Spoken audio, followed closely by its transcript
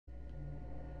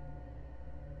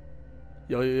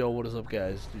Yo, what is up,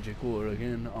 guys? DJ Cooler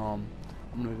again. I'm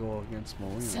gonna go against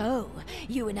Mileena. So,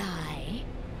 you and I...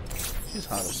 She's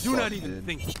hot as Do fuck, not even dude.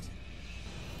 think it.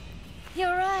 You're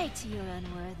right, you're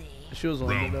unworthy. If she was on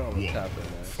Round there, I would one, tap her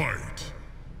ass. fight.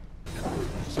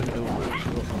 Just like a little bridge.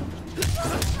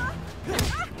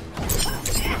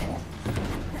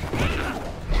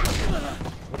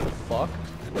 What the fuck?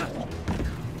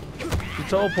 She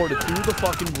teleported through the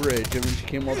fucking bridge and then she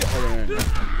came out the other end.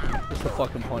 Just to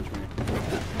fucking punch me.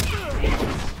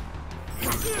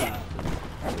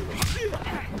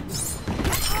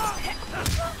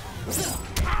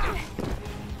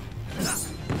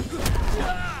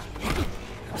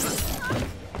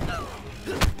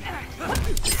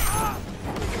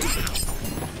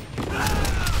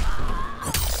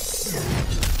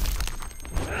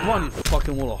 Come on, you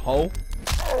fucking little hoe.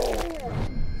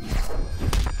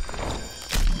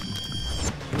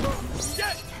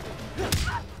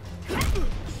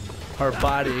 Her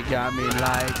body got me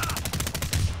like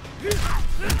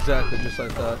exactly just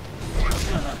like that.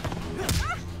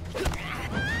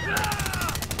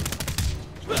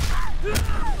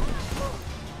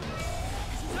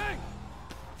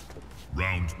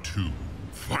 Round two,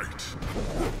 fight.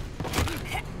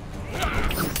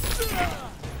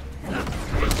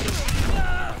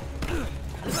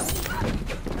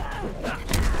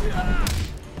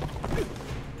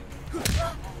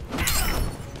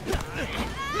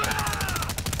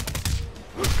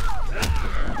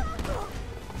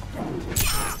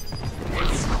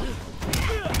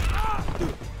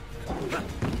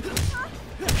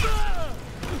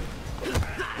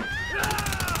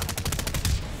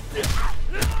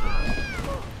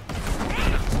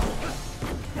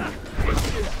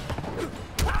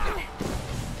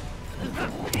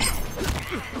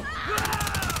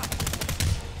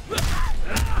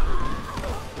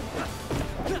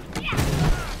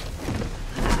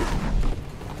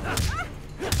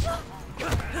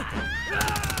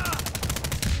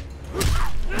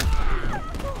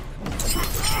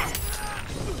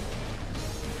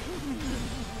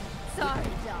 Sorry,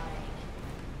 darling.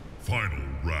 Final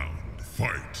round,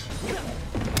 fight.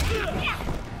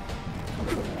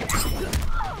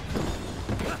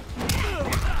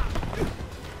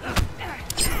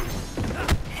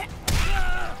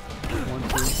 One,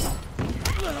 two.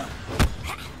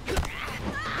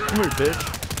 Come here, bitch.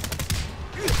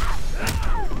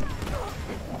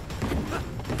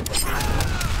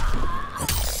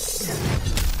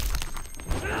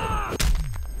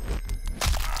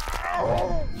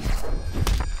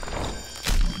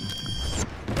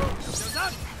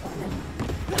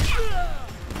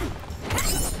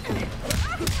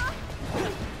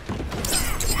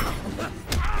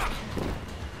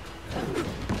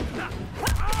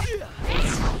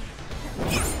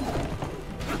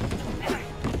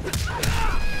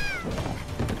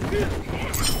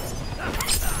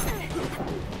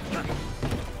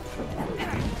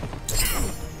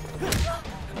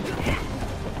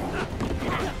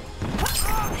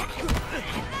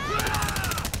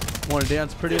 Want to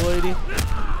dance, pretty lady?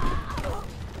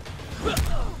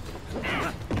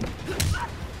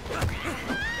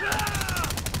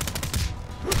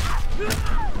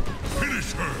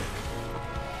 Finish her.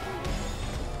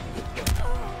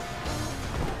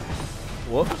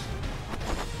 Whoops.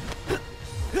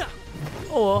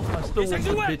 Oh well, I still want the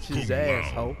bitch's Kung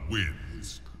ass, Lao hoe.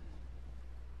 wins.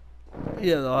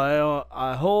 Yeah, though,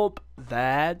 I hope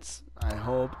that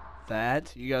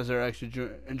you guys are actually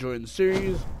enjoying the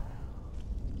series.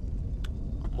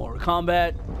 More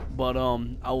Kombat, but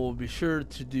I will be sure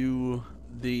to do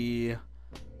the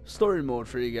story mode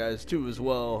for you guys too as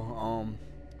well.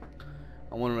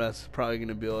 I wonder if that's probably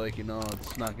gonna be like, you know,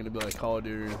 it's not gonna be like Call of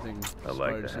Duty or anything. It's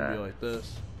probably just gonna be like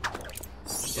this.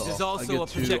 So This is also I get a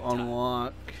to projectile.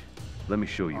 unlock Let me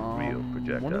show you real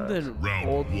projectiles. one of the Round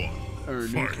old one, or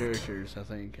new fight. characters, I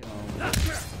think.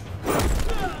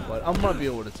 But I'm gonna be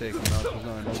able to take them out because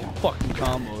I know fucking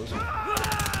combos.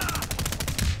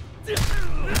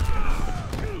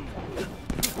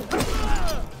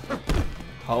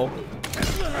 Hoe.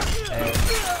 And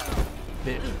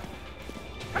bitch.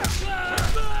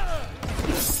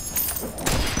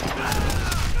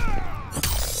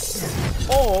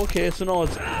 Oh, okay, so no,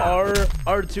 it's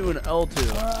R2 and L2.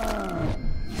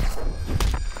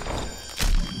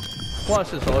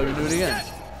 Watch this, I'll even do it again.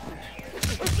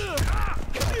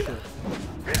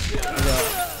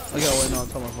 I gotta wait now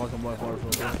until my fucking black water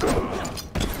fills up.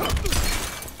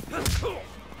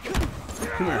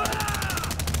 Come here.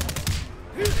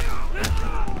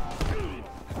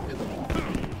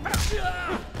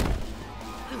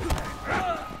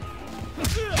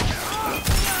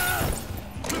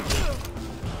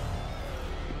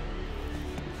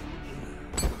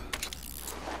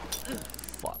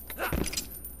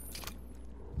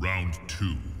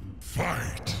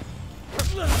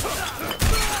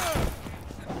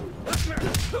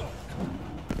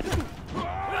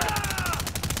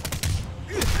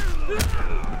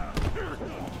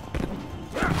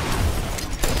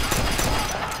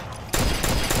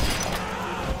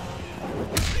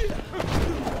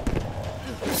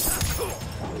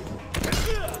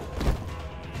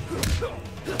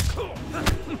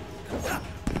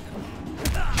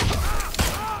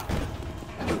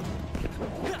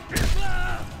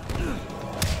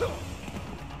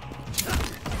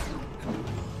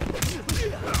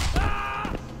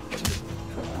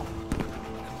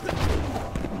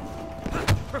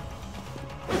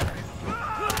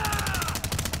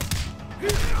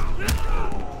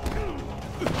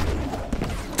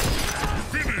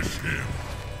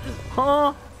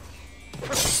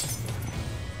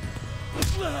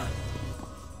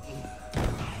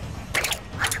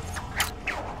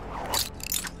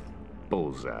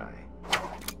 Bullseye.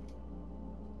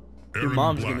 Your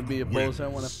mom's gonna be a bullseye. I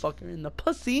wanna fuck her in the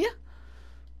pussy.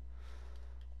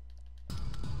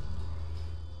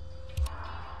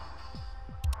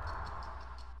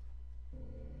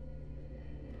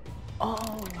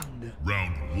 Oh.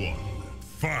 Round 1.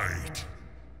 Fight.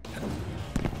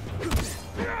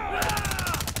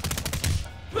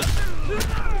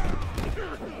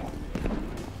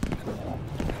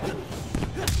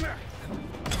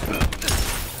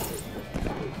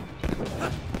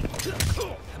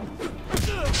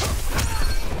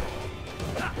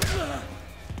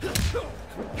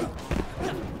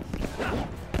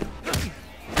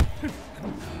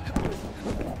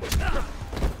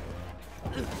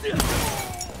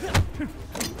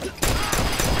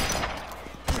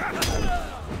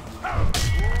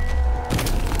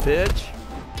 Bitch.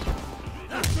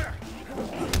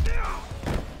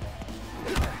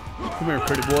 Come here,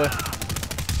 pretty boy.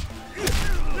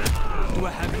 Do I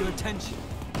have your attention?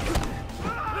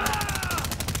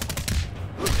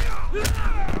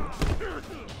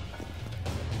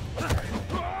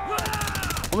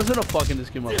 I'm just gonna fucking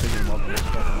just give him up, pick him up.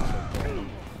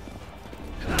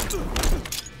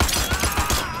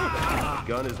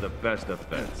 Gun is the best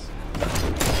defense.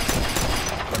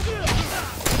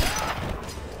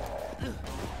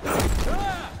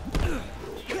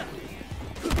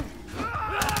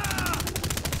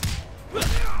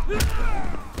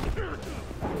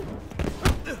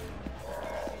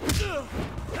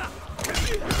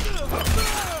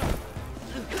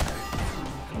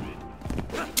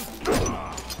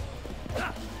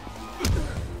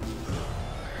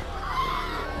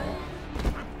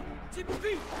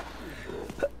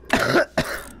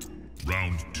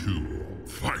 Round 2.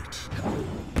 Fight.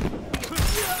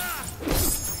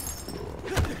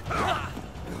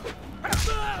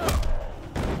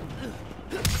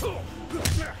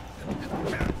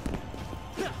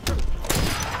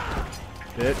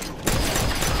 Bitch.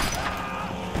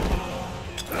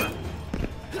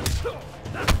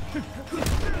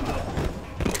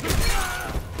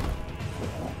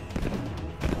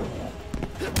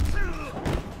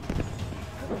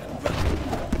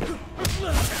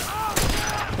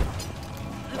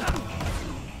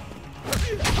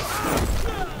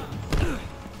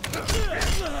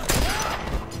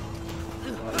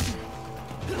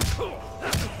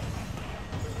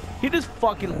 He just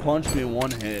fucking punched me in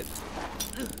one hit.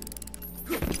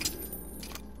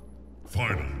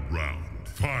 Final round.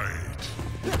 Fight.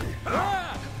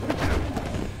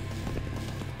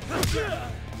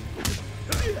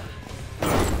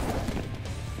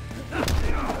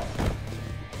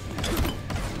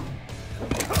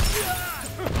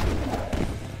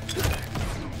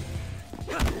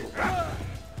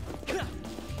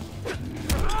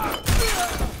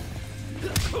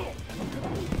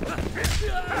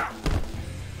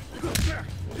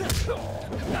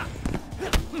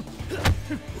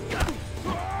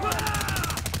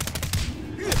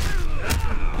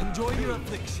 Enjoy your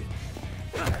affliction.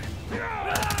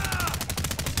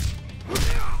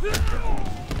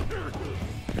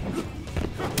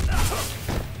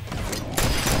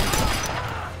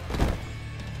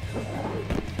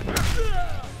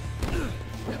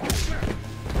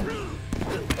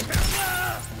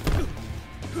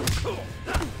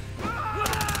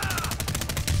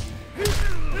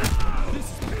 This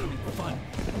is becoming fun.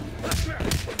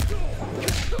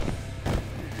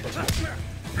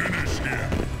 Finish him.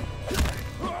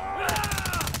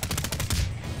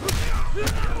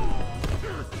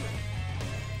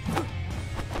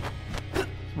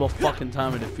 It's about fucking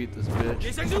time to defeat this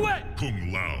bitch.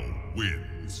 Kung Lao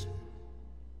wins.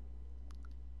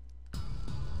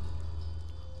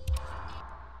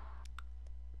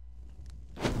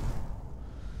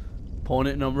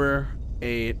 Opponent number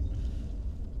 8.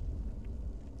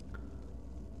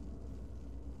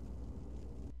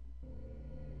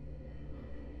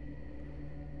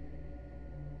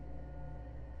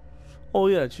 Oh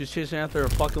yeah, she's chasing after a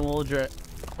fucking little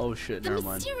oh shit, never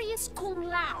mind. Mysterious Kung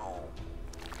Lao.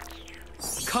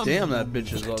 Damn, that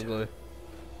bitch is ugly.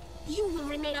 You will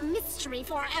remain a mystery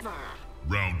forever.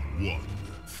 Round 1.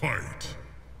 Fight.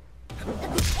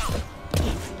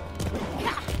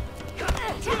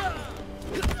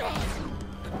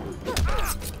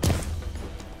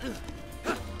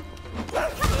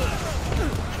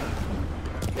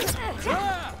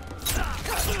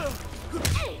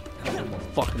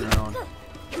 Fucking around.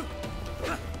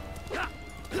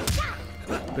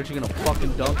 Bitch, you gonna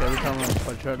fucking dunk every time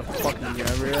I try to fucking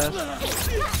grab your ass?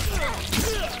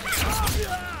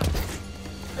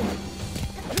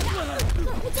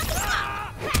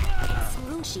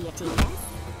 initiating this.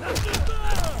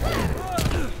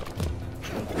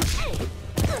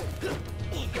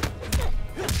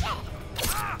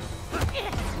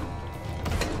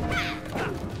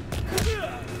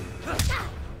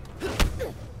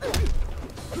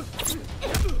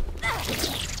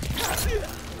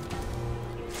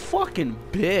 Fucking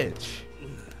bitch.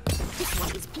 This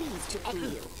one is pleased to end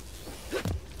you.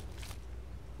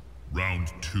 Round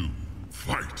 2.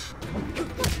 Fight.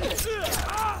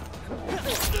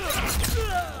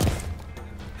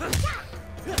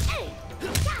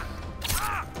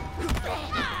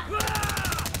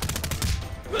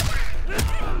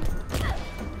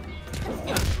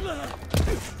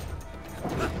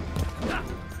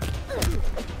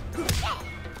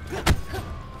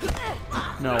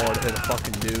 No, I would hit a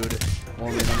fucking dude. Well,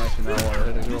 I mean, I'm actually not allowed to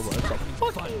hit a girl, but it's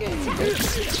a fucking game.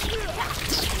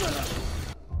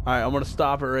 Alright, I'm gonna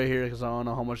stop it right here because I don't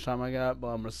know how much time I got, but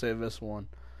I'm gonna save this one.